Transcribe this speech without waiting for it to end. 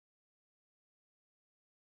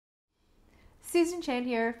Susan Chan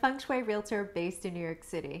here, Feng Shui realtor based in New York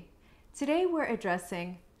City. Today we're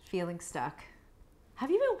addressing feeling stuck. Have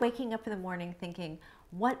you been waking up in the morning thinking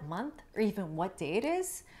what month or even what day it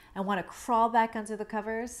is and want to crawl back under the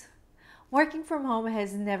covers? Working from home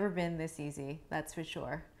has never been this easy, that's for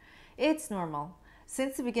sure. It's normal.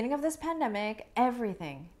 Since the beginning of this pandemic,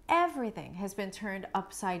 everything has been turned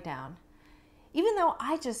upside down. Even though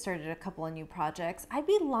I just started a couple of new projects, I'd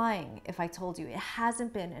be lying if I told you it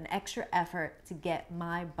hasn't been an extra effort to get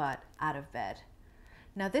my butt out of bed.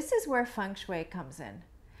 Now this is where Feng Shui comes in.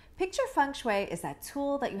 Picture Feng Shui is that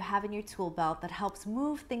tool that you have in your tool belt that helps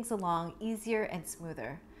move things along easier and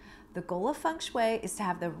smoother. The goal of Feng Shui is to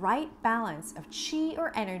have the right balance of qi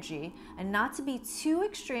or energy and not to be too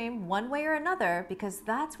extreme one way or another, because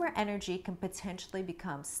that's where energy can potentially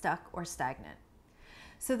become stuck or stagnant.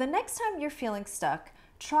 So the next time you're feeling stuck,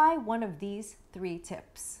 try one of these 3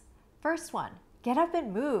 tips. First one, get up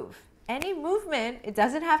and move. Any movement, it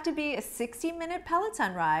doesn't have to be a 60-minute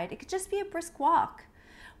Peloton ride, it could just be a brisk walk.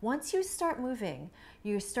 Once you start moving,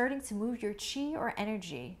 you're starting to move your qi or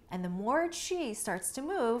energy, and the more qi starts to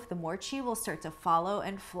move, the more qi will start to follow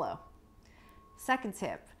and flow. Second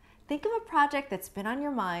tip, think of a project that's been on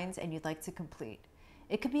your mind and you'd like to complete.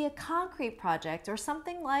 It could be a concrete project or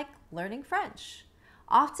something like learning French.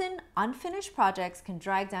 Often, unfinished projects can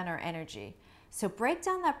drag down our energy, so break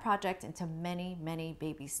down that project into many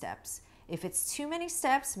baby steps. If it's too many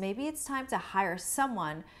steps, maybe it's time to hire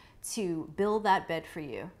someone to build that bed for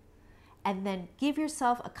you. And then give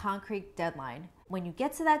yourself a concrete deadline. When you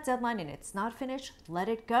get to that deadline and it's not finished, let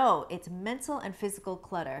it go. It's mental and physical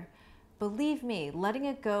clutter. Believe me, letting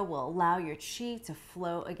it go will allow your qi to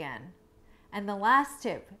flow again. And the last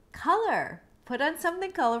tip, color. Put on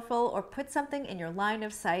something colorful or put something in your line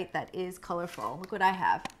of sight that is colorful. Look what I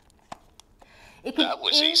have. That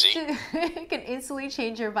was easy. It can instantly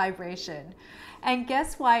change your vibration. And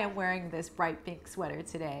guess why I'm wearing this bright pink sweater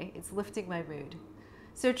today? It's lifting my mood.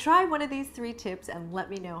 So try one of these 3 tips and let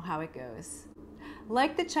me know how it goes.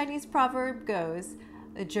 Like the Chinese proverb goes,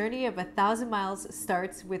 the journey of 1,000 miles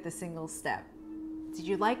starts with a single step. Did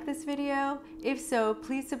you like this video? If so,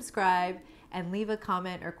 please subscribe and leave a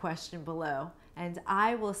comment or question below. And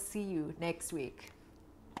I will see you next week.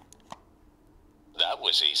 That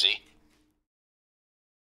was easy.